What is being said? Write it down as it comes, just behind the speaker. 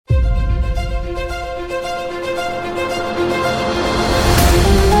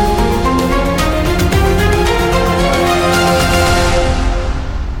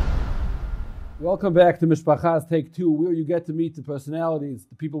Welcome back to Mishpachas Take Two, where you get to meet the personalities,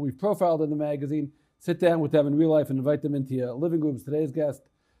 the people we've profiled in the magazine, sit down with them in real life and invite them into your living rooms. Today's guest,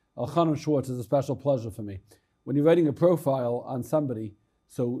 Elchanan Schwartz, is a special pleasure for me. When you're writing a profile on somebody,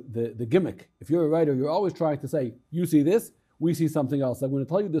 so the gimmick, if you're a writer, you're always trying to say, you see this, we see something else. I'm going to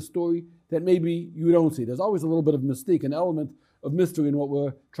tell you this story that maybe you don't see. There's always a little bit of mystique, an element of mystery in what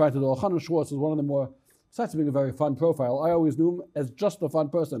we're trying to do. Elchanan Schwartz is one of the more, besides being a very fun profile, I always knew him as just a fun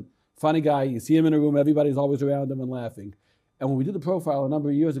person. Funny guy, you see him in a room, everybody's always around him and laughing. And when we did the profile a number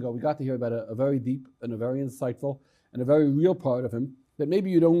of years ago, we got to hear about a very deep and a very insightful and a very real part of him that maybe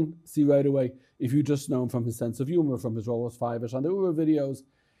you don't see right away if you just know him from his sense of humor, from his role as Five-ish on the Ura videos.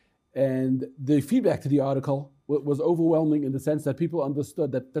 And the feedback to the article was overwhelming in the sense that people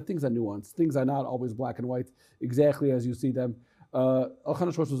understood that things are nuanced, things are not always black and white, exactly as you see them.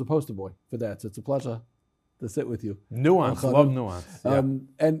 Elchanan Schwartz was a poster boy for that, so it's a pleasure to sit with you. Nuance, love nuance. Yeah.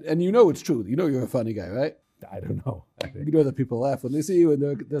 And you know it's true. You know you're a funny guy, right? I don't know. You know that people laugh when they see you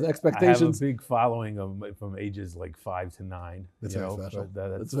and there's expectations. I have a big following from ages like 5 to 9. That's very special.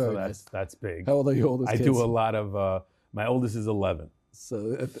 That's very nice. That's big. How old are your oldest kids? I do a lot of, my oldest is 11.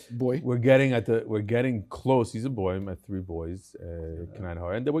 So, boy? We're getting close. He's a boy, my 3 boys, and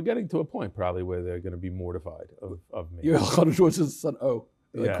then we're getting to a point probably where they're going to be mortified of me. You're Elchanan Schwartz's son. Oh.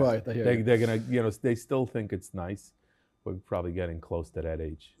 They're quiet. They're gonna, they still think it's nice. We're probably getting close to that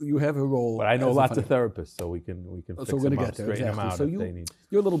age. You have a role. But I know lots of therapists, so we can fix them up, straighten them out if they need.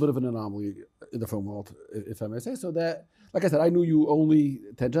 You're a little bit of an anomaly in the film world, if I may say. So that, like I said, I knew you only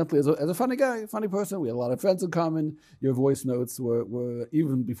tangentially as a funny guy, funny person. We had a lot of friends in common. Your voice notes were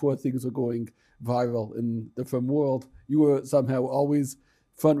even before things were going viral in the film world. You were somehow always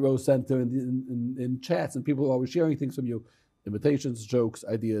front row center in chats, and people were always sharing things from you. Imitations, jokes,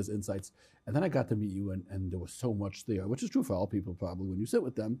 ideas, insights. And then I got to meet you, and there was so much there, which is true for all people probably when you sit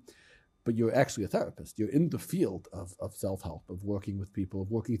with them. But you're actually a therapist. You're in the field of self-help, of working with people,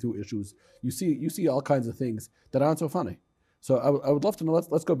 of working through issues. You see all kinds of things that aren't so funny. So I would love to know,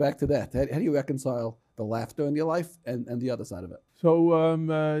 let's go back to that. How do you reconcile the laughter in your life and the other side of it? So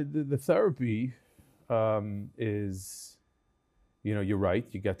the therapy is... You know, you're right.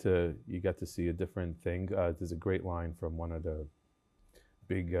 You get to see a different thing. There's a great line from one of the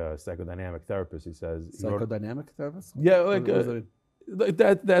big psychodynamic therapists. He says, "Psychodynamic therapist." Yeah, like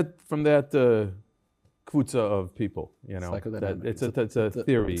that from that kvutza of people. You know, it's a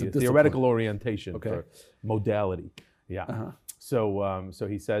theory, a theoretical orientation for modality. Yeah. Uh-huh. So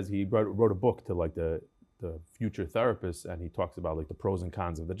he says he wrote a book to like the future therapists, and he talks about like the pros and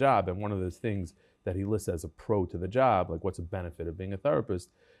cons of the job. And one of those things that he lists as a pro to the job, like what's a benefit of being a therapist,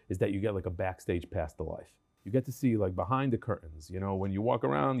 is that you get like a backstage pass to life. You get to see like behind the curtains. You know, when you walk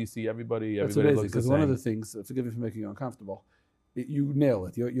around, you see everybody. That's amazing, because one of the things, forgive me for making you uncomfortable, you nail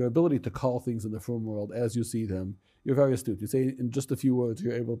it. Your ability to call things in the film world as you see them, you're very astute. You say in just a few words,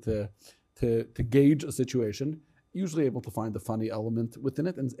 you're able to gauge a situation, usually able to find the funny element within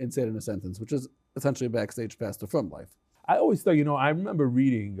it and say it in a sentence, which is essentially a backstage pass to from life. I always thought, you know, I remember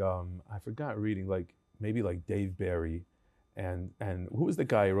reading, I forgot reading, like maybe like Dave Barry, and who was the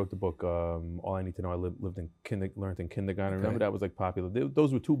guy who wrote the book, All I Need to Know, I Learned in Kindergarten. Remember that was like popular.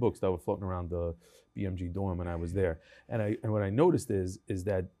 Those were 2 books that were floating around the BMG dorm when I was there. And what I noticed is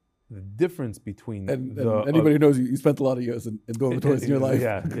that the difference between anybody who knows you spent a lot of years in dormitories in your life,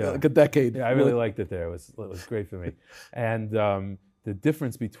 like a decade. Yeah, I really liked it there. It was great for me. And the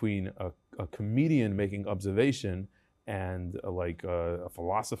difference between a comedian making observation and a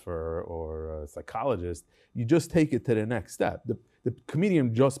philosopher or a psychologist, you just take it to the next step. The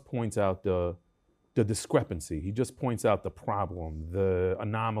comedian just points out the discrepancy. He just points out the problem, the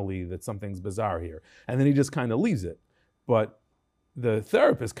anomaly, that something's bizarre here. And then he just kind of leaves it. But the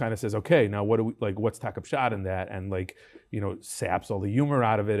therapist kind of says, okay, now what's Takab Shad in that? And saps all the humor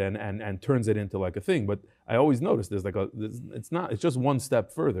out of it and turns it into like a thing. But I always notice it's just one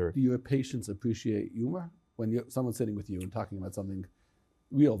step further. Do your patients appreciate humor when someone's sitting with you and talking about something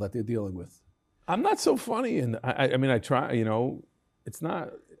real that they're dealing with? I'm not so funny, and I mean, I try,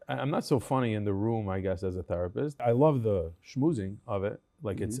 I'm not so funny in the room, I guess, as a therapist. I love the schmoozing of it.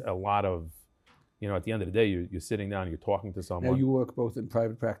 It's a lot of, at the end of the day, you're sitting down, you're talking to someone. Now you work both in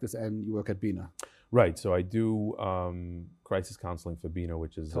private practice and you work at Bina. Right, so I do crisis counseling for Bina,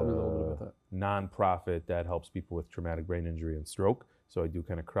 which is Tell me a little bit about that. Nonprofit that helps people with traumatic brain injury and stroke. So I do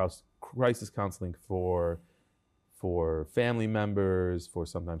kind of crisis counseling for family members,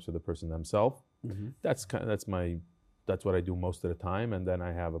 sometimes for the person themselves. Mm-hmm. That's what I do most of the time, and then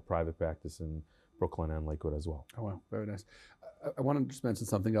I have a private practice in Brooklyn and Lakewood as well. Oh wow, very nice. I wanted to just mention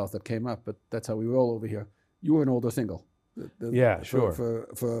something else that came up, but that's how we roll over here. You were an older single. Yeah, sure.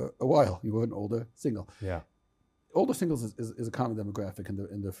 For a while, you were an older single. Yeah. Older singles is a common demographic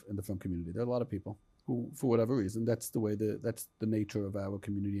in the film community. There are a lot of people who, for whatever reason, that's the nature of our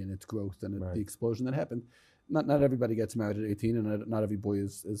community and its growth and Right. the explosion that happened. Not everybody gets married at 18, and not every boy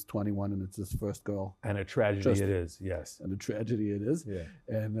is 21 and it's his first girl. And a tragedy Just- it is, yes. And a tragedy it is. Yeah.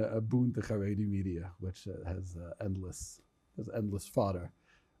 And a boon to Haredi media, which has endless fodder.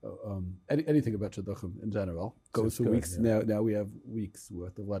 Anything about shidduchim in general goes It's for good, weeks. yeah. Now we have weeks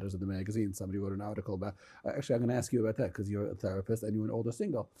worth of letters in the magazine. Somebody wrote an article about. Actually, I'm going to ask you about that because you're a therapist and you're an older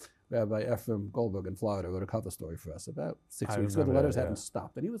single. Rabbi Ephraim Goldberg in Florida wrote a cover story for us about 6 I weeks ago. The remember letters that, haven't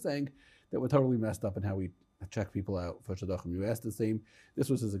stopped, and he was saying that we're totally messed up in how we check people out for shidduchim. You asked the same. This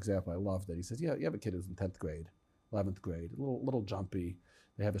was his example. I loved it. He says, "Yeah, you have a kid who's in 10th grade, 11th grade, a little jumpy.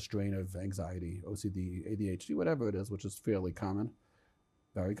 They have a strain of anxiety, OCD, ADHD, whatever it is, which is fairly common,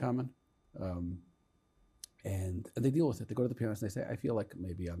 very common." And they deal with it. They go to the parents and they say, "I feel like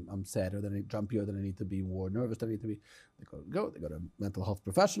maybe I'm sadder than jumpier than I need to be, more nervous than I need to be." They go to a mental health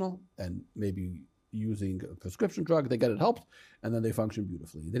professional and maybe using a prescription drug, they get it helped, and then they function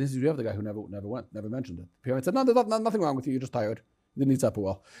beautifully. Then you have the guy who never mentioned it. The parents said, "No, there's nothing wrong with you. You're just tired. You didn't eat supper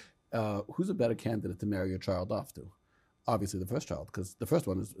well." Who's a better candidate to marry your child off to? Obviously the first child, because the first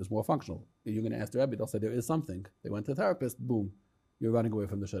one is more functional. You're going to ask the Rebbe, they'll say there is something. They went to a therapist, boom, you're running away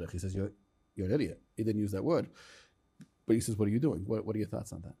from the shidduch. He says, you're an idiot. He didn't use that word. But he says, what are you doing? What are your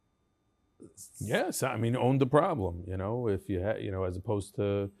thoughts on that? Yes, I mean, own the problem, if you as opposed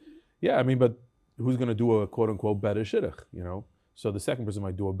to, but who's going to do a quote unquote better shidduch, So the second person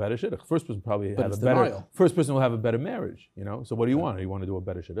might do a better shidduch. First person probably But have a it's better. denial. First person will have a better marriage, So what do you want? Do you want to do a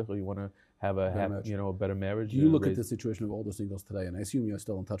better shidduch, or you want to have Better marriage. a better marriage? Do you look at the situation of older singles today, and I assume you're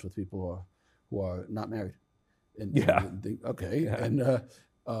still in touch with people who are not married? Yeah. Okay. Yeah. And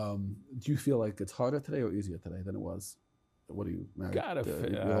do you feel like it's harder today or easier today than it was? What are you married? Your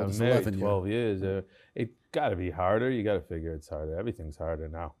oldest married 11 year. 12 years. It got to be harder. You got to figure it's harder. Everything's harder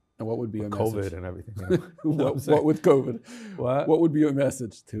now. And what would be your COVID message? and everything. What with COVID? What? What would be your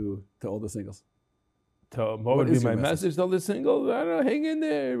message to older singles? What would be is your my message? message to the single? I don't know, hang in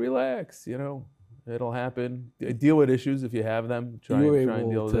there, relax, It'll happen. Deal with issues if you have them. Try and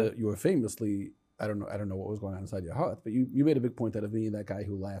deal with it. You were famously, I don't know what was going on inside your heart, but you made a big point out of being that guy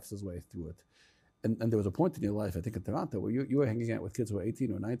who laughs his way through it. And there was a point in your life, I think in Toronto, where you were hanging out with kids who were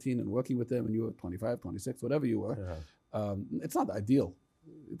 18 or 19 and working with them, and you were 25, 26, whatever you were. Yeah. It's not ideal.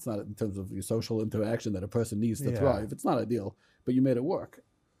 It's not in terms of your social interaction that a person needs to Yeah. thrive. It's not ideal, but you made it work.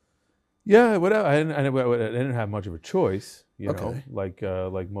 Yeah, whatever. I didn't have much of a choice, Okay.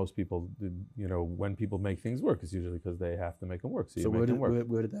 like most people, when people make things work, it's usually because they have to make them work. So you So make them work.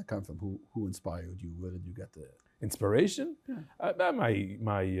 where did that come from? Who inspired you? Where did you get the Inspiration? Yeah.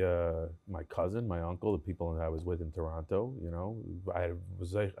 My cousin, my uncle, the people that I was with in Toronto.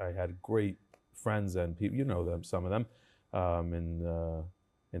 I had great friends and people. Them, some of them,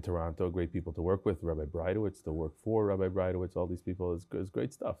 in Toronto. Great people to work with. Rabbi Breidowitz, to work for Rabbi Breidowitz. All these people. It's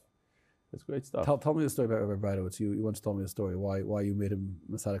great stuff. It's great stuff. Tell me the story about Rabbi Breidowitz. You once told me the story why you made him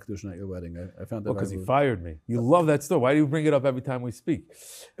Masada Kedushin at your wedding. I found that Because he very- fired me. You love that story. Why do you bring it up every time we speak?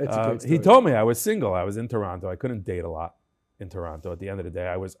 It's a great He story. told me I was single. I was in Toronto. I couldn't date a lot in Toronto. At the end of the day,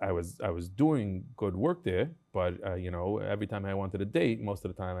 I was doing good work there, but every time I wanted to date, most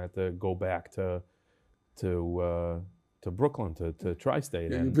of the time I had to go back to Brooklyn, to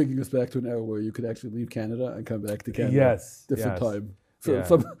Tri-State. Yeah, and you're bringing us back to an era where you could actually leave Canada and come back to Canada. yes, Different yes. time. So Yeah.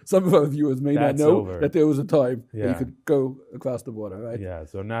 some of our viewers may That's not know over. that there was a time that you Yeah. could go across the border, right? Yeah,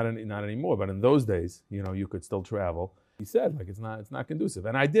 so not anymore. But in those days, you could still travel. He said it's not conducive,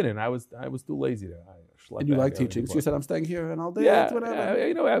 and I didn't. I was too lazy to. I schlepped And you back like every teaching. So place. you said, I'm staying here and I'll date. Yeah,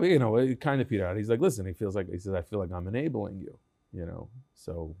 whatever. it kind of petered out. He's like, listen, he says, I feel like I'm enabling you,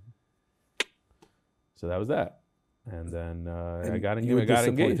 so that was that. And then And I got you were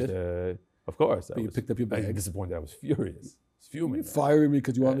engaged. disappointed? Of course. But you picked up your I was bags. disappointed. I was furious. I was fuming. You're firing me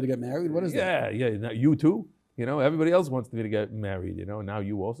because you want me to get married? What is that? Yeah. Now you too. Everybody else wants me to get married. Now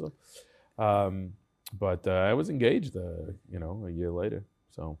you also. But I was engaged. A year later.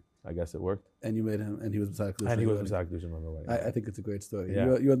 So I guess it worked. And you made him, and he was Masada Kedushin. And he at your was wedding. Masada Kedushin on the way. I think it's a great story.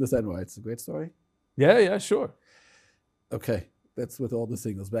 Yeah. You understand why it's a great story? Yeah, sure. Okay, that's with all the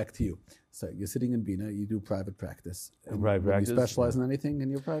singles. Back to you. So you're sitting in Bina, you do private practice. And Private do practice, you specialize in anything in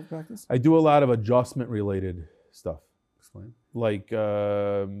your private practice? I do a lot of adjustment-related stuff, Explain. like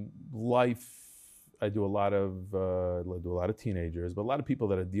life. I do a lot of teenagers, but a lot of people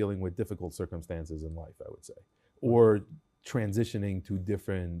that are dealing with difficult circumstances in life, I would say, or transitioning to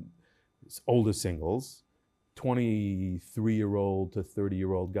different older singles, 23-year-old to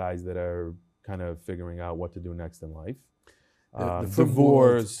 30-year-old guys that are kind of figuring out what to do next in life. The frum world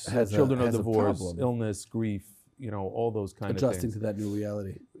divorce, has children of a divorce, problem illness, grief, all those kind of adjusting things. to that new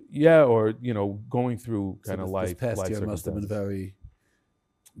reality. Yeah, or going through So kind of this life past year must have been circumstances. very,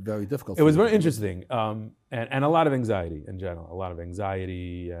 very difficult. It for was you. very interesting, and a lot of anxiety in general. A lot of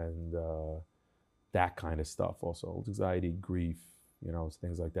anxiety and that kind of stuff. Also, anxiety, grief,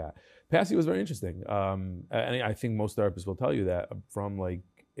 things like that. Past year was very interesting, and I think most therapists will tell you that from like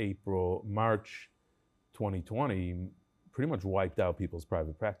March 2020, pretty much wiped out people's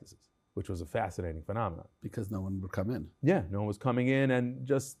private practices, which was a fascinating phenomenon. Because no one would come in. Yeah, no one was coming in, and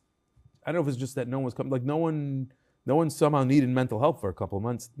just I don't know if it's just that no one was coming. Like no one somehow needed mental help for a couple of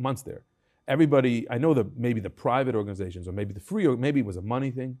months there. Everybody, I know that maybe the private organizations, or maybe the free, or maybe it was a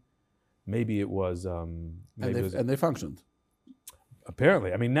money thing, maybe it was. And they functioned.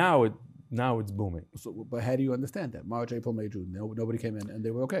 Apparently, I mean now it's booming. So, but how do you understand that? March, April, May, June, nobody came in and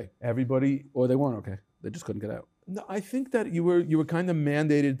they were okay, Everybody. or they weren't okay. They just couldn't get out. No, I think that you were kind of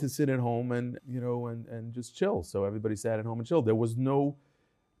mandated to sit at home and and just chill. So everybody sat at home and chilled. There was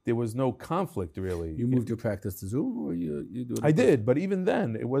no conflict really. You moved your practice to Zoom, or you do it? I did, but even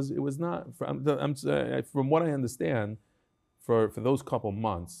then, it was not. From what I understand, for those couple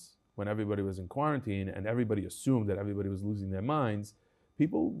months when everybody was in quarantine and everybody assumed that everybody was losing their minds,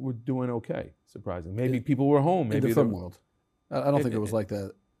 people were doing okay. Surprisingly, maybe people were home. Maybe in the frum world. I don't think it was like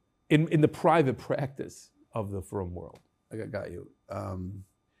that. In the private practice of the frum world. I got you.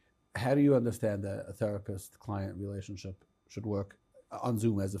 How do you understand that a therapist-client relationship should work on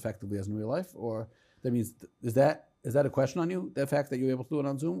Zoom as effectively as in real life? Or that means, is that a question on you, the fact that you're able to do it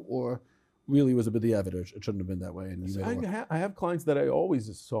on Zoom? Or really was a bit the average? It shouldn't have been that way. And you made it work. I have clients that I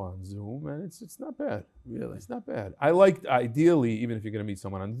always saw on Zoom, and it's not bad. Really? It's not bad. I like, ideally, even if you're going to meet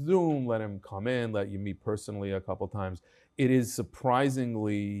someone on Zoom, let him come in, let you meet personally a couple times. It is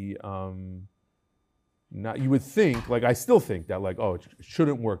surprisingly... you would think, like I still think that, like, it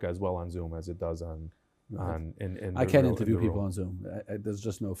shouldn't work as well on Zoom as it does in I can't interview people on Zoom. There's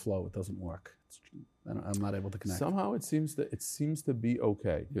just no flow. It doesn't work. I'm not able to connect. Somehow it seems to be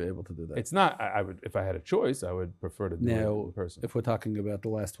okay. You're able to do that. It's not. I would, if I had a choice, I would prefer to do it in person. If we're talking about the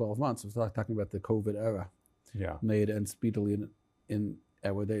last 12 months, we're talking about the COVID era. Yeah. Made and speedily in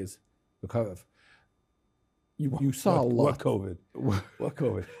our days recover. You saw a lot. What COVID? What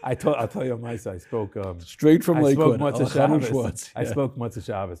COVID? I'll tell you on my side. I spoke straight from Lakewood. I spoke Matzah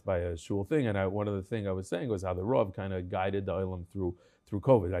Shabbos by a shul thing, and one of the things I was saying was how the Rav kind of guided the Olam through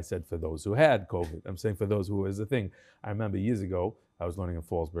COVID. I said for those who had COVID. I'm saying for those who was a thing. I remember years ago I was learning in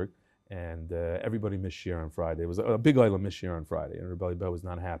Fallsburg, and everybody missed Shir on Friday. It was a big Olam missed Shir on Friday, and Rebbe Bell was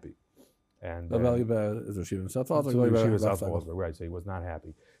not happy. And Rebbe Bell is a Shiva in South Fallsburg. South Fallsburg, right? So he was not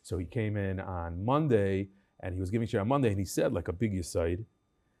happy. So he came in on Monday. And he was giving shir on Monday, and he said like a big yisaid,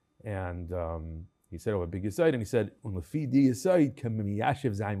 and he said a big yisaid, and he said, "Und lefi di yisaid kann man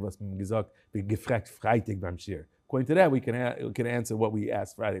yashiv sein, was man gesagt, wir gefragt Freitag beim shir." According to that, we can answer what we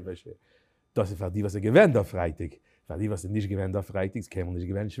asked Friday beim shir. Das ist für die, was gewinnt auf Freitag. Für die, was nicht gewinnt auf Freitag, kann man nicht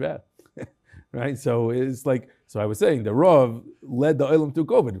gewinnt schwer. Right? So it's like, so I was saying, the Rav led the Olam through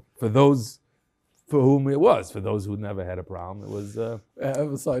COVID. For those for whom it was. For those who never had a problem, it was... I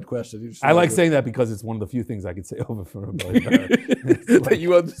have a side question. I like saying that because it's one of the few things I could say over for a Rebbe. That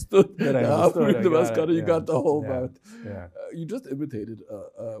you understood. That I understood. You got the whole about. Yeah. You just imitated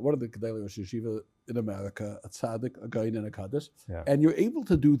one of the Gedolei Rosh Yeshiva in America, a tzaddik, a gaon, and a kaddish. Yeah. And you're able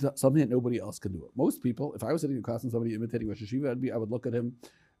to do something that nobody else can do. Most people, if I was sitting across from somebody imitating Rosh Yeshiva, I would look at him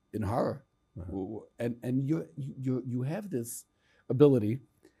in horror. And you have this ability.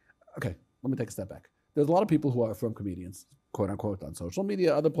 Okay, let me take a step back. There's a lot of people who are from comedians, quote unquote, on social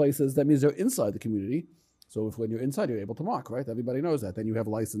media, other places. That means they're inside the community. So when you're inside, you're able to mock, right? Everybody knows that. Then you have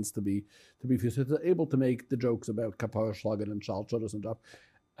license to be able to make the jokes about kapara shlagan and shal chodos and stuff.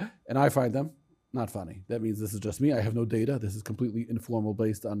 And I find them not funny. That means this is just me. I have no data. This is completely informal,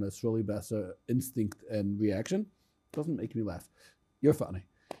 based on this really best instinct and reaction. Doesn't make me laugh. You're funny,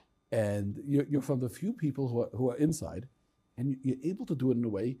 and you're from the few people who are inside, and you're able to do it in a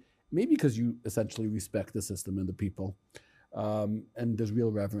way. Maybe because you essentially respect the system and the people, and there's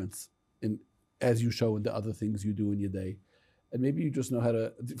real reverence as you show in the other things you do in your day. And maybe you just know how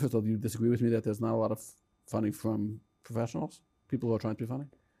to, first of all, do you disagree with me that there's not a lot of funny from professionals? People who are trying to be funny?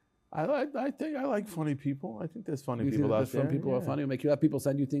 I think I like funny people. I think there's funny you people out there. Some people are funny, who make you laugh. People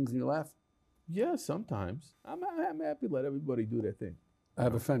send you things and you laugh. Yeah, sometimes. I'm happy to let everybody do their thing. I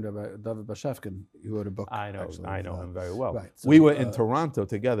have a friend, David Bashevkin, who wrote a book. I know him very well. Right, so, we were in Toronto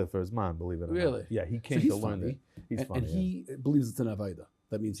together for his mom, believe it or not. Really? Yeah, he came to learn that. He's funny. And he believes it's an Avaida.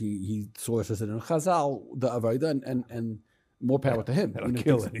 That means he sources it in Chazal, the Avaida, and more power to him. That'll You know,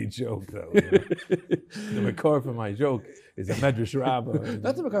 kill thinks- any joke, though. You know? The makor for my joke is a medrash rabbah.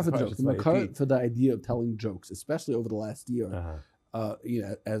 Not the makar for the jokes, the Parshas makar Vayikra. for the idea of telling jokes, especially over the last year. Uh-huh. You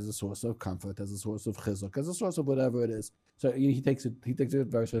know, as a source of comfort, as a source of chizuk, as a source of whatever it is. So you know, he takes it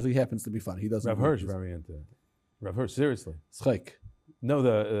very seriously. He happens to be funny. He doesn't. Rav Hirsch very into it. Rav Hirsch, seriously. Schleik. No,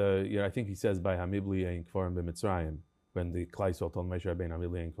 you know, I think he says by Hamibli and Kfarim b'Mitzrayim, when the Klaisol told Moshe Rabbeinu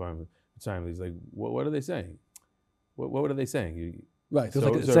Hamibli and Kfarim b'Mitzrayim, he's like, what are they saying? What are they saying? Right. So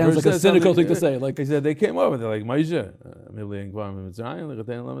So- it so sounds Hirsch like a says cynical thing something- to say. Like, He said they came over. They're like Moshe, Hamibli and Kfarim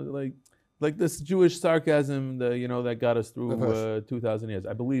b'Mitzrayim, like this Jewish sarcasm, that got us Rav through 2,000 years.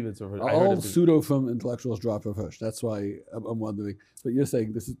 I believe it's. I heard all it- pseudo from intellectuals drop Rav Hirsch. That's why I'm wondering. But you're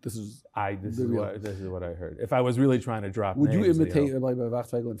saying this is. This the real- is what I heard. If I was really trying to drop Would you names, imitate Rabbi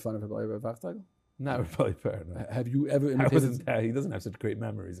Wachtweigel in front of Rabbi Wachtweigel? Not probably fair. No. Have you ever I imitated? wasn't, he doesn't have such great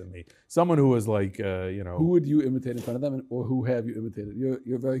memories of me. Someone who was like, Who would you imitate in front of them, or who have you imitated?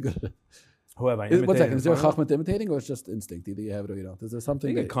 You're very good at it. who have I imitated? One second, is there a in front of? chachma to imitating, or it's just instinct? Either you have it or you don't. Is there I something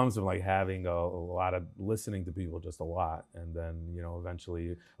think it that comes from like having a lot of listening to people just a lot, and then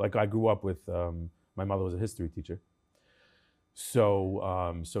eventually, like I grew up with my mother was a history teacher,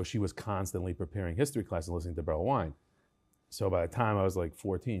 so she was constantly preparing history class and listening to Berl Wine. So by the time I was like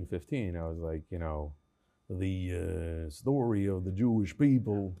 14, 15, I was like, the story of the Jewish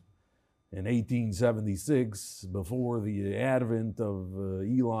people in 1876, before the advent of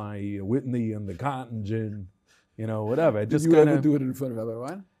Eli Whitney and the cotton gin, whatever. It did just you kind ever of. do it in front of Rabbi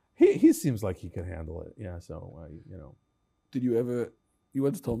Wine? He seems like he can handle it. Yeah. So Did you ever? You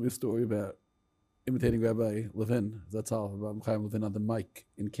once told me a story about imitating Rabbi Levin. That's all about Chaim Levin on the mic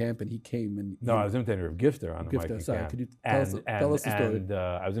in camp, and he came and No, I was imitating Rav Gifter on the mic. Gifter, in sorry, camp. could you tell us the story? And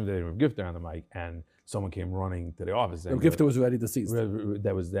I was imitating Rav Gifter on the mic, and someone came running to the office. saying Gifter was already deceased.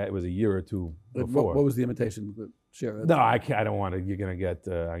 that was a year or two What before. was the imitation? Share it. No, I can't. I don't want to. You're gonna get.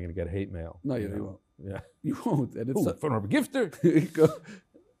 I'm gonna get hate mail. No, you you know? won't. Yeah. You won't. And it's Who, from Rav Gifter? Go-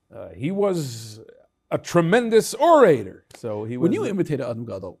 He was a tremendous orator. So he was. when you imitate Adam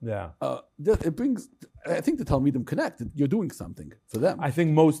Gadol, yeah. it brings. I think the Talmidim connect. You're doing something for them. I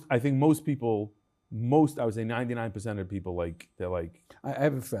think most people. I would say 99% of people they're like. I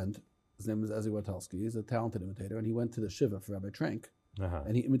have a friend. His name is Ezi Wartelski. He's a talented imitator, and he went to the Shiva for Rabbi Trank, Uh-huh.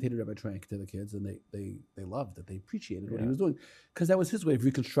 and he imitated Rabbi Trank to the kids, and they loved it. They appreciated what he Yeah. was doing because that was his way of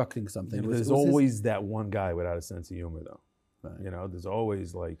reconstructing something. It was- There's it was his- always that one guy without a sense of humor, though. Right. There's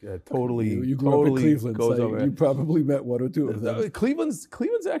always totally. You grew totally up in Cleveland, goes so over. you probably met one or two of them. Cleveland's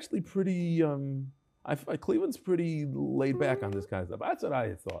actually pretty. I find Cleveland's pretty laid back on this kind of stuff. That's what I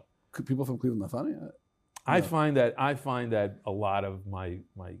had thought. People from Cleveland are funny. I No. find that a lot of my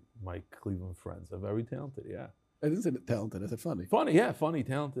Cleveland friends are very talented. Yeah, I didn't say talented. I said funny. funny. Yeah, funny,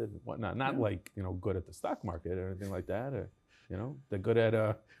 talented, whatnot. Not Yeah. good at the stock market or anything like that. Or they're good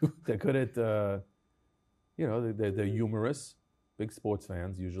at they're humorous, big sports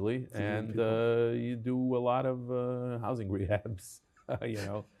fans usually, Cleveland and you do a lot of housing rehabs.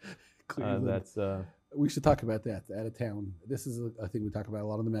 Cleveland. That's We should talk about that. Out of town. This is a thing we talk about a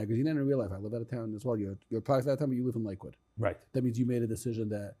lot in the magazine and in real life. I live out of town as well. You're a product out of town, but you live in Lakewood. right. That means you made a decision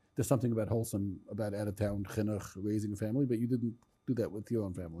that there's something about wholesome, about out of town chinuch, raising a family, but you didn't do that with your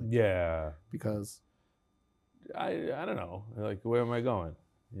own family Yeah. because I don't know. Where am I going?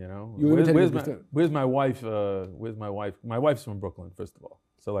 You Where's, imitated where's, Rav my, Gifter. where's my wife? Where's my wife? My wife's from Brooklyn, first of all.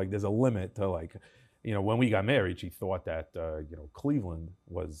 So there's a limit to when we got married, she thought that Cleveland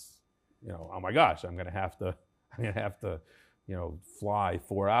was, oh my gosh, I'm gonna have to, fly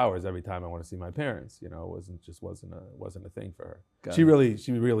 4 hours every time I want to see my parents. It wasn't a thing for her. Got She it.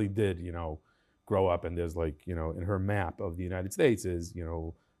 really did, grow up, and there's in her map of the United States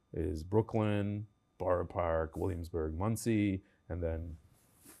is Brooklyn, Borough Park, Williamsburg, Muncie, and then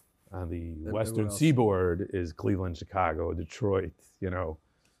on the western else? seaboard is Cleveland, Chicago, Detroit.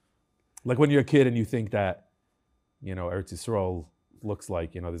 Like when you're a kid and you think that, Eretz Yisrael looks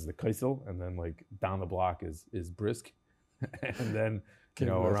like, there's the Kaisel, and then down the block is Brisk, and then Kever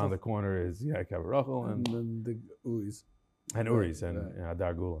around Rachel. the corner is Kever Rachel and and then the Uis. Uris right. and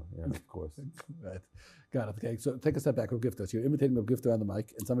Adar Gula, yeah, of course. Right. Got it. Okay. So take a step back. Rav Gifter. So you're imitating Rav Gifter on the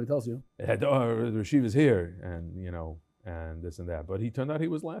mic, and somebody tells you The Rashiv is here, and and this and that. But he turned out he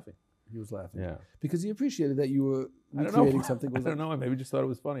was laughing. he was laughing. Yeah. Because he appreciated that you were I don't recreating know. something. I don't know. I maybe just thought it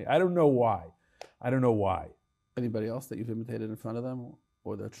was funny. I don't know why. Anybody else that you've imitated in front of them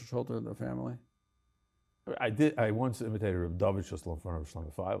or their children, their family? I once imitated Reb David Shussel in front of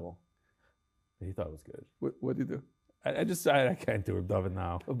Shlomo Feivel. He thought it was good. What do you do? I can't do Reb David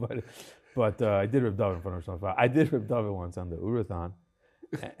now, but I did Reb David in front of Shlomo Feivel. I did Reb David once on the Urathon,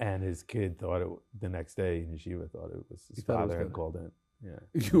 And his kid thought the next day in yeshiva thought it was his thought it was father had good. called in. Yeah.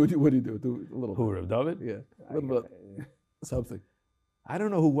 What do you do? Do a little Who, bit. Rav David? Yeah, a little bit. Something. I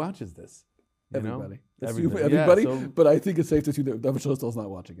don't know who watches this. You Everybody. know? Everybody. Everybody. Yeah, so But I think it's safe to assume that David Shostal's not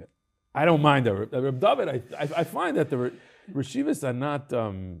watching it. I don't mind that. Rav David, I find that the Reshivas are not,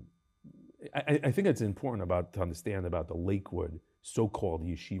 I think it's important to understand about the Lakewood, so-called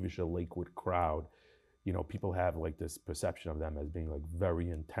Yeshivisha Lakewood crowd. You know, people have like this perception of them as being like very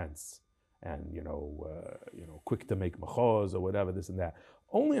intense and, quick to make machos or whatever, this and that.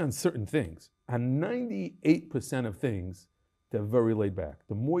 Only on certain things. On 98% of things, they're very laid back.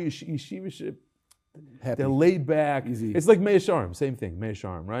 The more Yeshivisha, Happy. they're laid back. Easy. It's like Meir Sharm, same thing, Meir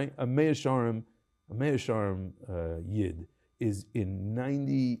Sharm, right? A Meir Sharm Yid is in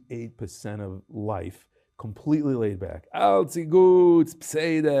 98% of life completely laid back. Altzigut,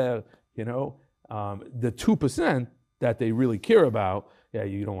 pseider, the 2% that they really care about, yeah,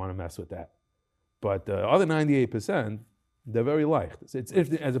 you don't want to mess with that. But the other 98%, they're very light. It's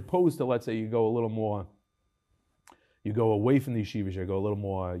as opposed to, let's say, you go a little more, you go away from the yeshivas, you go a little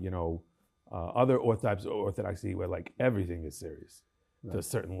more, other types of orthodoxy where like everything is serious to a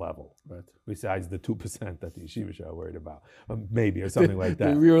certain level. Right. Besides the 2% that the yeshivas are worried about, maybe, or something like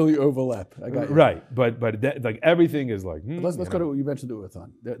that. They really overlap. I got you. Right, but that, like everything is like. Let's go to what you mentioned,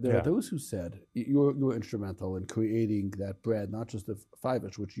 Urathan. There are those who said you were instrumental in creating that brand, not just of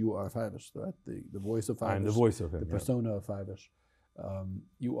Fivish, which you are Fivish, right? The voice of Fivish. I'm the voice of him. The persona of Fivish.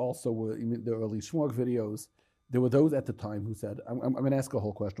 You also were in the early Shmorg videos. There were those at the time who said, I'm going to ask a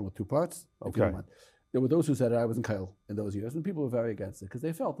whole question with two parts. If you don't mind. There were those who said I was in Kyle in those years, and people were very against it because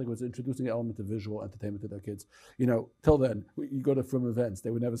they felt like it was introducing an element of visual entertainment to their kids. Till then, you go to from events, they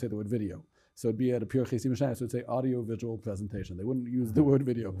would never say the word video. So it'd be at a pure Chesim Shana, so it'd say audio-visual presentation. They wouldn't use the word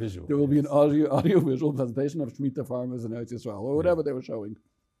video. Visual. There will be an audio-visual presentation of Shemitah farmers in Eretz Yisrael, or whatever they were showing.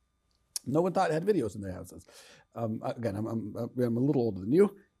 No one thought had videos in their houses. Again, I'm a little older than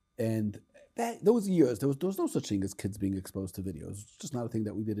you, and those years, there was no such thing as kids being exposed to videos. It's just not a thing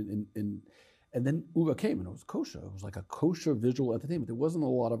that we did in and then Ura came and it was kosher. It was like a kosher visual entertainment. There wasn't a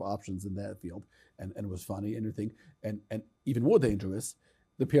lot of options in that field, and it was funny and everything. And even more dangerous,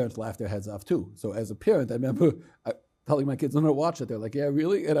 the parents laughed their heads off too. So as a parent, I remember telling my kids, "I'm going to watch it." They're like, "Yeah,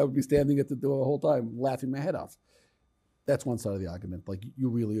 really?" And I would be standing at the door the whole time, laughing my head off. That's one side of the argument. Like, you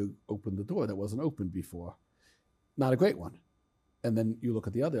really opened the door that wasn't open before. Not a great one. And then you look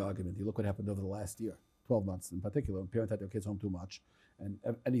at the other argument. You look what happened over the last year, 12 months in particular. When parents had their kids home too much, and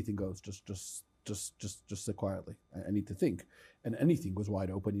anything goes. Just sit quietly. I need to think. And anything was wide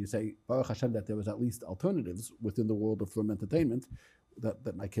open. You say, Baruch Hashem, that there was at least alternatives within the world of film entertainment,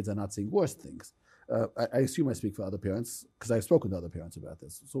 that my kids are not seeing worse things. I assume I speak for other parents, because I've spoken to other parents about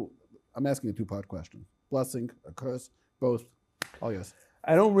this. So I'm asking a two-part question. Blessing, a curse, both, all yours.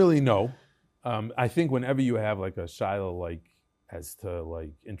 I don't really know. I think whenever you have like a shiloh, like as to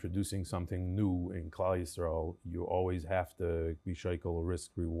like introducing something new in Klal Yisrael, you always have to be shaykel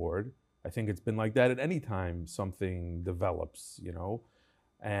risk reward. I think it's been like that at any time something develops,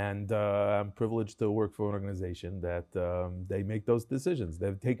 And I'm privileged to work for an organization that they make those decisions.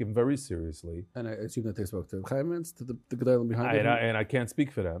 They've taken very seriously. And I assume that they spoke to Chaimans, to the Gedolim behind it. And I can't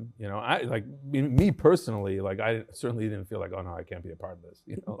speak for them. I like me personally. Like, I certainly didn't feel like, oh no, I can't be a part of this.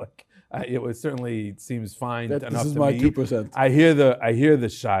 It certainly seems fine enough to me. This is my 2%. I hear the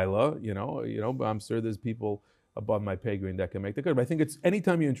shiloh. But I'm sure there's people above my pay grade that can make the cut. But I think it's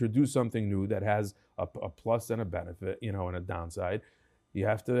anytime you introduce something new that has a plus and a benefit, and a downside, you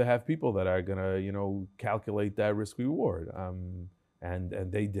have to have people that are gonna, calculate that risk reward.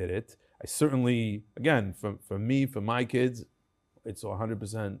 And they did it. I certainly, again, for me, for my kids, it's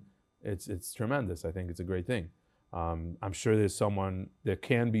 100%. It's tremendous. I think it's a great thing. I'm sure there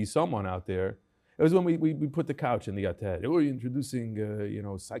can be someone out there. It was when we put the couch in the Yated. We're introducing,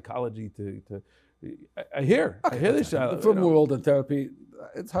 psychology to. I hear this. The film world and therapy.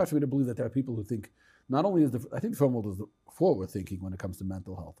 It's hard for me to believe that there are people who think. Not only I think the film world is forward thinking when it comes to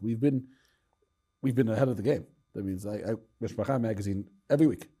mental health. We've been ahead of the game. That means I Mishpacha magazine every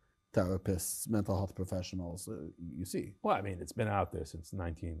week. Therapists, mental health professionals. You see. Well, I mean, it's been out there since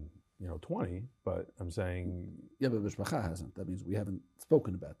 1920. But I'm saying. Yeah, but Mishpacha hasn't. That means we haven't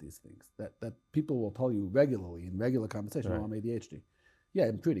spoken about these things. That people will tell you regularly in regular conversation. Right. Oh, I'm ADHD. Yeah,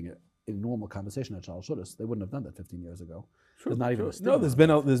 I'm treating it. In normal conversation at Charles Shudas, they wouldn't have done that 15 years ago. Sure, there's not even a no. There's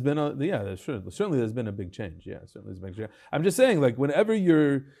been a certainly there's been a big change. Yeah, certainly there's been a big change. I'm just saying, like, whenever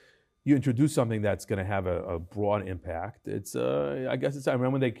you introduce something that's going to have a broad impact, it's I guess it's. I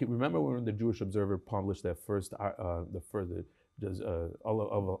remember when the Jewish Observer published their first Olav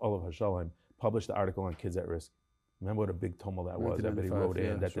Hashalom published the article on kids at risk. Remember what a big tumult that was? Everybody 1995, wrote in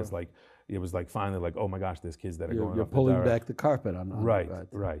yeah, that sure. there's like, it was like finally like, oh my gosh, there's kids that are You're, going you're off the pulling derech. back the carpet on Right, that.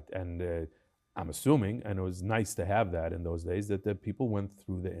 right. And I'm assuming, and it was nice to have that in those days, that the people went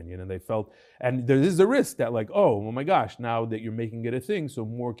through the Indian and they felt, and there is a risk that like, oh my gosh, now that you're making it a thing, so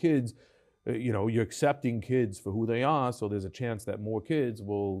more kids, you're accepting kids for who they are, so there's a chance that more kids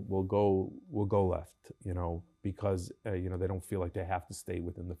will go left, because they don't feel like they have to stay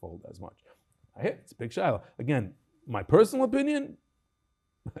within the fold as much. It's a big shiloh. Again, my personal opinion,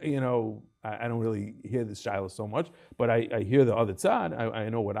 I don't really hear this shiloh so much, but I hear the other side. I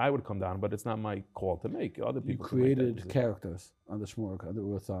know what I would come down, but it's not my call to make. Other You people can make that created decision. characters on the Shmurk, on the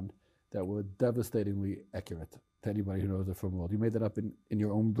Urthon, that were devastatingly accurate to anybody who knows the film world. You made that up in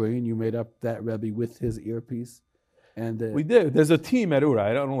your own brain. You made up that Rebbe with his earpiece. And We did. There's a team at Ura.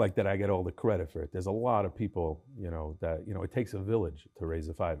 I don't like that I get all the credit for it. There's a lot of people, that it takes a village to raise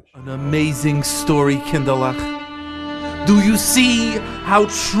a five-ish. An amazing story, Kinderlach. Do you see how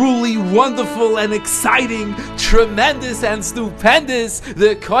truly wonderful and exciting, tremendous and stupendous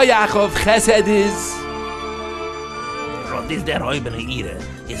the Koyach of Chesed is? Bro, this der Heuben Ire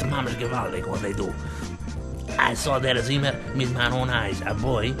is mamisch gewaltig what they do. I saw that as immer mit my own eyes. A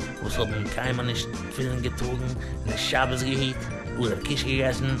boy, was hat einen Keimer nicht Filmen getrogen, in the Shabbos gehiet, oder Kish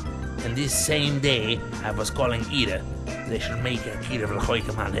gegessen, and this same day, I was calling Ire. They should make a Kira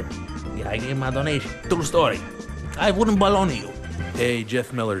Vlachoikem on him. Yeah, I gave him a donation. True story. I wouldn't baloney you. Hey,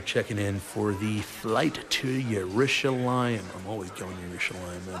 Jeff Miller checking in for the flight to Yerushalayim. I'm always going to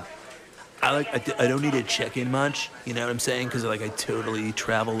Yerushalayim, man. I don't need to check in much, you know what I'm saying? Because I totally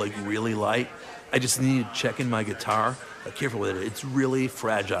travel really light. I just need to check in my guitar. Careful with it. It's really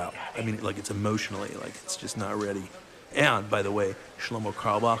fragile. I mean, it's emotionally, it's just not ready. And by the way, Shlomo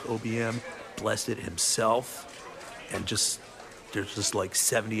Karlbach, OBM, blessed it himself, and there's just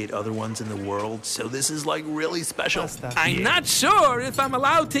 78 other ones in the world, so this is really special. I'm not sure if I'm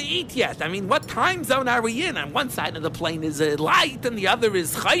allowed to eat yet. I mean, what time zone are we in? On one side of the plane is light, and the other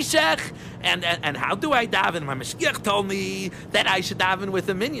is chayshech. And how do I daven? My Mashgiach told me that I should daven with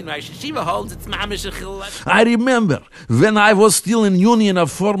a minion. My Yeshiva holds it's mamish a chilek. I remember when I was still in Union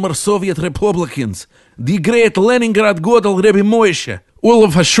of former Soviet Republicans, the great Leningrad Godel Rebbe Moshe,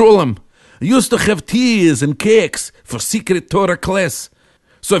 Olav Hasholem, used to have teas and cakes for secret Torah class.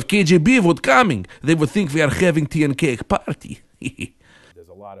 So if KGB would coming, they would think we are having tea and cake party. There's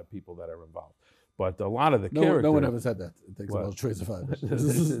a lot of people that are involved, but a lot of the no, characters. no one ever said that. It takes What? about trace of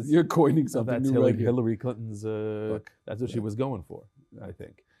five. You're coining something That's new right here. Hillary Clinton's. That's what she was going for, I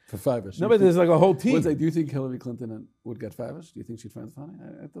think. For five-ish. No, but there's a whole team. Do you think Hillary Clinton would get five-ish? Do you think she'd find it funny?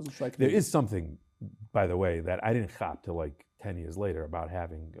 It doesn't strike me. There is something, by the way, that I didn't cop till 10 years later about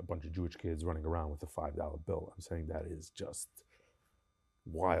having a bunch of Jewish kids running around with a $5 bill. I'm saying that is just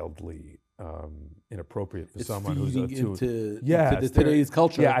wildly inappropriate for It's someone who's feeding into it's today's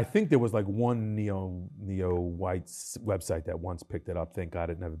culture. Yeah, I think there was one neo-white website that once picked it up. Thank God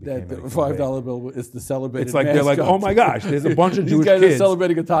it never became That the anything $5 big. bill is the celebrated. It's they're like, mascot. oh my gosh, there's a bunch of These Jewish guys kids are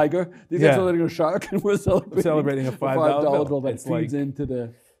celebrating a tiger. These guys Yeah. are celebrating a shark, and we're celebrating a $5 bill. that It's feeds into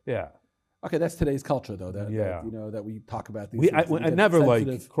the. Yeah. Okay, that's today's culture, though. That Yeah. that we talk about these. I things and get never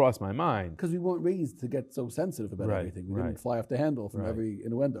sensitive. crossed my mind. Because we weren't raised to get so sensitive about Right, everything. We right. didn't fly off the handle from Right. every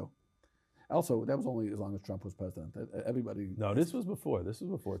innuendo. Also, that was only as long as Trump was president. Everybody. No, this was before.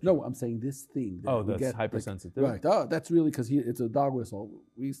 No, I'm saying this thing. That Oh, we that's get, hypersensitive. Right. Oh, that's really because it's a dog whistle.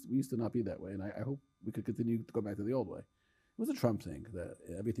 We used to not be that way, and I hope we could continue to go back to the old way. It was a Trump thing that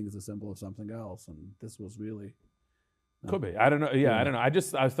everything is a symbol of something else, and this was really. Could be. I don't know. Yeah, I don't know.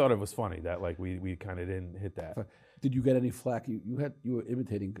 I thought it was funny that we kind of didn't hit that. Did you get any flack? You were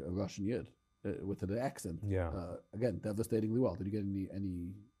imitating a Russian Yid with an accent. Yeah. Again, devastatingly well. Did you get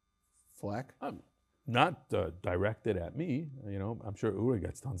any flack? Not directed at me. I'm sure Uri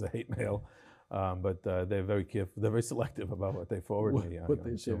gets tons of hate mail, but they're very careful. They're very selective about what they forward me. What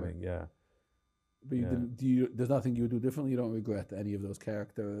they I'm share. assuming, yeah. But you didn't, there's nothing you would do differently. You don't regret any of those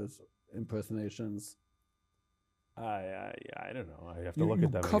characters, impersonations. I don't know. I have to look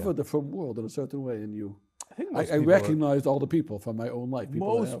at them. You covered again. the film world in a certain way, and you. I think I recognized all the people from my own life.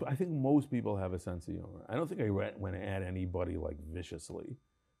 I think most people have a sense of humor. I don't think I went at anybody viciously.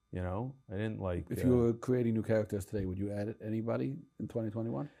 I didn't If you were creating new characters today, would you add anybody in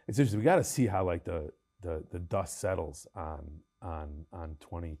 2021? It's interesting. We got to see how the dust settles on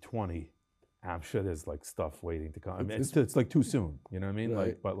 2020. I'm sure there's stuff waiting to come. I mean, it's too soon. You know what I mean?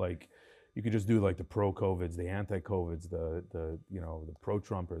 Right. But you could just do the pro-COVIDs, the anti-COVIDs, the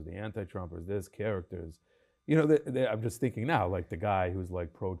pro-Trumpers, the anti-Trumpers. There's characters. I'm just thinking now, the guy who's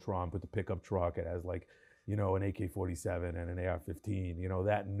pro-Trump with the pickup truck. It has an AK-47 and an AR-15.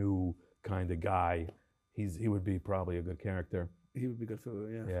 That new kind of guy. he would be probably a good character. He would be good for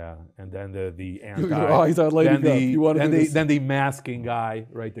it, yeah. Yeah, and then the Oh, he's our lady then Gov. You wanna do this? then the masking guy,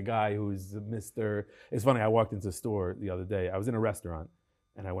 right? The guy who's Mr. It's funny. I walked into a store the other day. I was in a restaurant,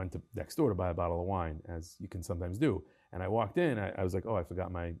 and I went to next door to buy a bottle of wine, as you can sometimes do. And I walked in. I was like, oh, I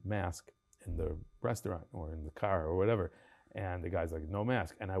forgot my mask in the restaurant or in the car or whatever. And the guy's like, no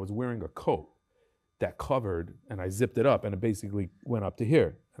mask. And I was wearing a coat that covered, and I zipped it up, and it basically went up to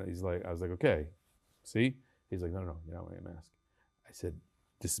here. And he's like, I was like, okay, see? He's like, no, you're not wearing a mask. I said,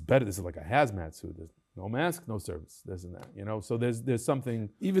 this is better. This is like a hazmat suit. There's no mask, no service, this and that. You know, so there's something.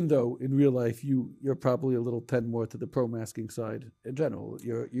 Even though in real life you're probably a little tend more to the pro-masking side in general.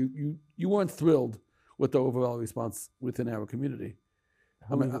 You weren't thrilled with the overall response within our community.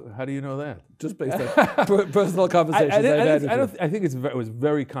 How do you know that? Just based on personal conversations I've had with you. I think it was a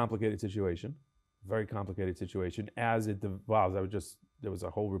very complicated situation. Very complicated situation. As it devolves, there was a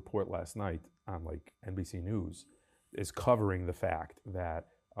whole report last night on like NBC News is covering the fact that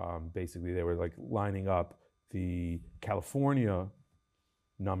basically they were like lining up the California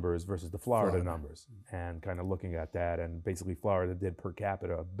numbers versus the Florida numbers and kind of looking at that, and basically Florida did per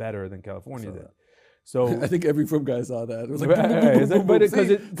capita better than California did. So I think every film guy saw that. It was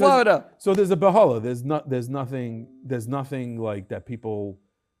like, Florida. So there's a bahala. There's nothing like that. People,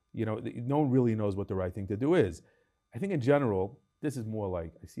 you know, no one really knows what the right thing to do is. I think in general, this is more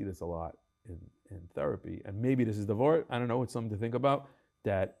like I see this a lot in therapy, and maybe this is the vort. I don't know. It's something to think about.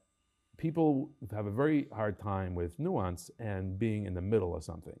 That people have a very hard time with nuance and being in the middle of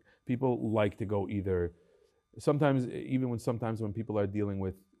something. People like to go either. Sometimes when people are dealing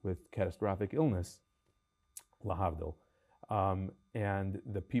with catastrophic illness, lahavdil, and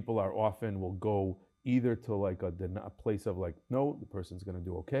the people are often will go either to like a place of like, no, the person's going to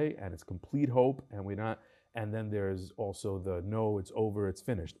do okay, and it's complete hope, and we're not. And then there's also the no, it's over, it's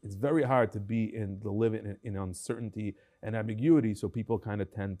finished. It's very hard to be live in uncertainty and ambiguity, so people kind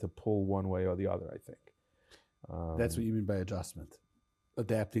of tend to pull one way or the other, I think. That's what you mean by adjustment,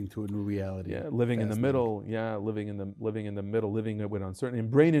 adapting to a new reality. Yeah, living in the middle. Yeah, living in the middle, living with uncertainty. In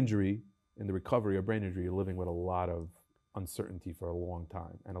brain injury, in the recovery of brain injury, you're living with a lot of uncertainty for a long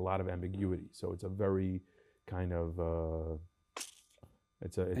time and a lot of ambiguity. So it's a very kind of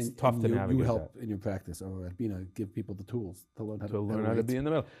it's tough to navigate. You help in your practice, or at Bina, give people the tools to learn how to be in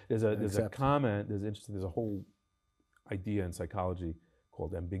the middle. There's a comment. There's a whole idea in psychology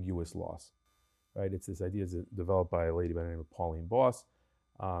called ambiguous loss. Right? It's this idea developed by a lady by the name of Pauline Boss,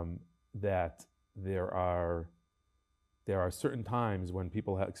 that there are certain times when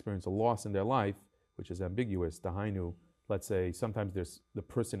people have experienced a loss in their life, which is ambiguous. Dahainu, let's say sometimes the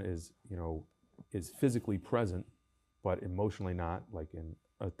person is physically present, but emotionally not, like in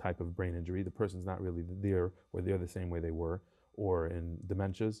a type of brain injury. The person's not really there, or they're the same way they were, or in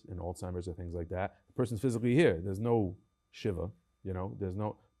dementias, in Alzheimer's or things like that. The person's physically here. There's no shiva,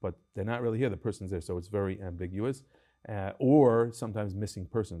 but they're not really here. The person's there, so it's very ambiguous. Or sometimes missing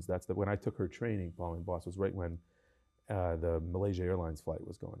persons. When I took her training, Pauline Boss, was right when the Malaysia Airlines flight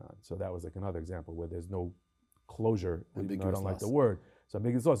was going on. So that was like another example where there's no closure. I don't like the word. So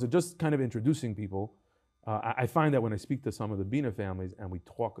ambiguous loss. So just kind of introducing people. I find that when I speak to some of the Bina families and we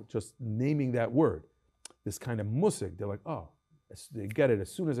talk, just naming that word, this kind of musik, they're like, oh, they get it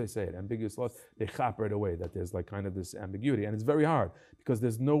as soon as I say it. Ambiguous loss, they chop right away that there's like kind of this ambiguity. And it's very hard because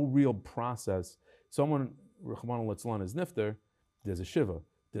there's no real process. Someone, Rahman al is nifter, there's a shiva,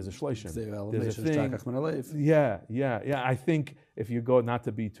 there's a shleishim, there's a thing. Yeah. I think if you go, not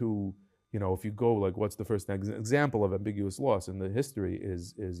to be too, if you go like, what's the first example of ambiguous loss in the history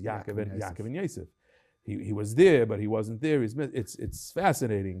is Yaakov and Yosef. He was there, but he wasn't there. It's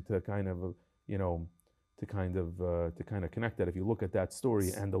fascinating to kind of connect that if you look at that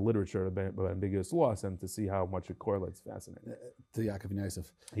story and the literature about ambiguous loss and to see how much it correlates. Fascinating. To Yaakov and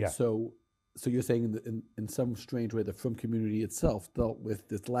Yosef. Yeah. So you're saying in some strange way the Frum community itself dealt with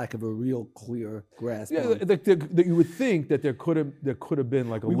this lack of a real clear grasp. Yeah, that you would think that there could have been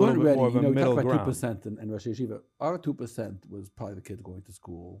like a little bit more of a middle ground. We talked about 2% and Rosh Yeshiva. Our 2% was probably the kids going to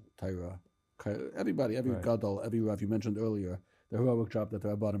school, Torah. Everybody, every gadol, every rav you mentioned earlier, the heroic job that the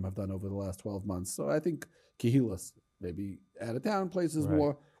Rabbanim have done over the last 12 months. So I think Kehilas, maybe out of town places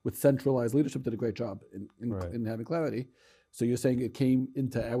more with centralized leadership, did a great job in having clarity. So you're saying it came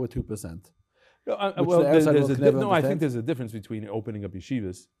into our 2%. I think there's a difference between opening up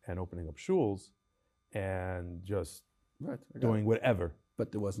yeshivas and opening up shuls and just doing whatever. But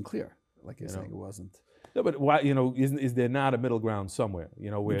it wasn't clear, like you're saying, it wasn't. No, but why? Is there not a middle ground somewhere?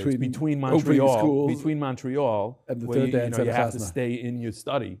 Where it's between Montreal, and the third day you have to stay in your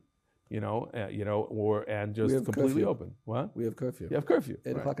study, and just completely curfew. open. What? We have curfew. You have curfew.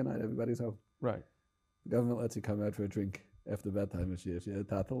 8 o'clock at night, everybody's home. Right. The government lets you come out for a drink after bedtime. If you're a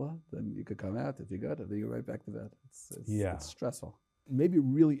tatala, then you could come out. If you're good, and then you're right back to bed. It's stressful. Maybe it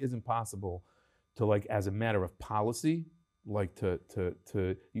really isn't possible to, like, as a matter of policy, like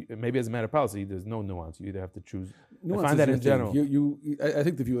maybe as a matter of policy, there's no nuance. You either have to choose. Nuance I find is that your in thing. general. I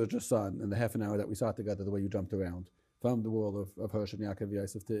think the viewers just saw in the half an hour that we sat together, the way you jumped around from the world of Hirsch and Yaakov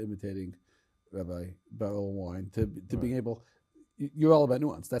Yosef to imitating Rabbi Beryl Wine to being able. You're all about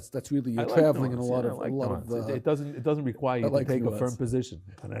nuance. That's really you're traveling nuance. In a lot of. It doesn't require you to take nuance. a firm position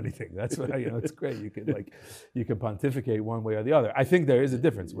on anything. That's what it's great. You can pontificate one way or the other. I think there is a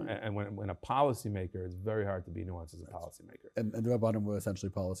difference, and when a policymaker, it's very hard to be nuanced as a policymaker. And the Rabbanim were essentially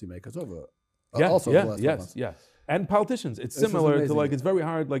policymakers over. Yes. And politicians. It's similar to, like, it's very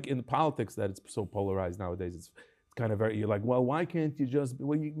hard, like in politics, that it's so polarized nowadays. It's kind of very, you're like, well, why can't you just,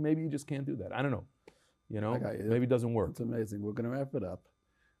 maybe you just can't do that. I don't know. Maybe it doesn't work. It's amazing. We're going to wrap it up.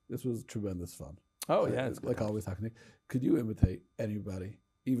 This was tremendous fun. Oh, yeah. It's like always talking. Could you imitate anybody,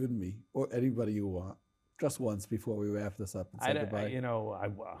 even me, or anybody you want, just once before we wrap this up and say goodbye?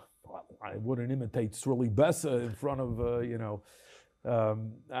 I wouldn't imitate Sruli Bessa in front of, who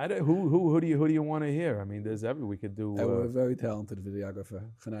do you want to hear? I mean, we could do. We're a very talented videographer.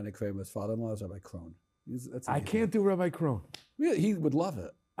 Hanani Kramer's father-in-law is Rabbi Krohn. I can't do Rabbi Krohn. Really, he would love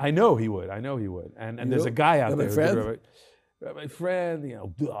it. I know he would. And there's a guy out there. Rabbi Friend,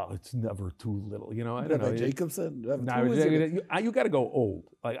 it's never too little. I don't know. Jacobson. You got to go old.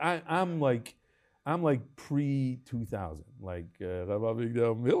 Like I'm like pre-2000, like Rabbi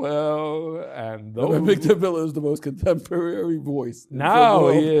Victor Miller and those. Rabbi Victor Miller is the most contemporary voice. Now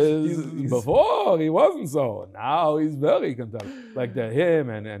he is. Before he wasn't so. Now he's very contemporary. Like him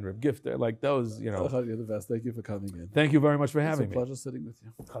and Reb Gifter, like those. You're the best. Thank you for coming in. Thank you very much for having me. It's a pleasure sitting with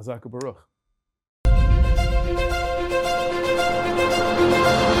you. Chazak Baruch.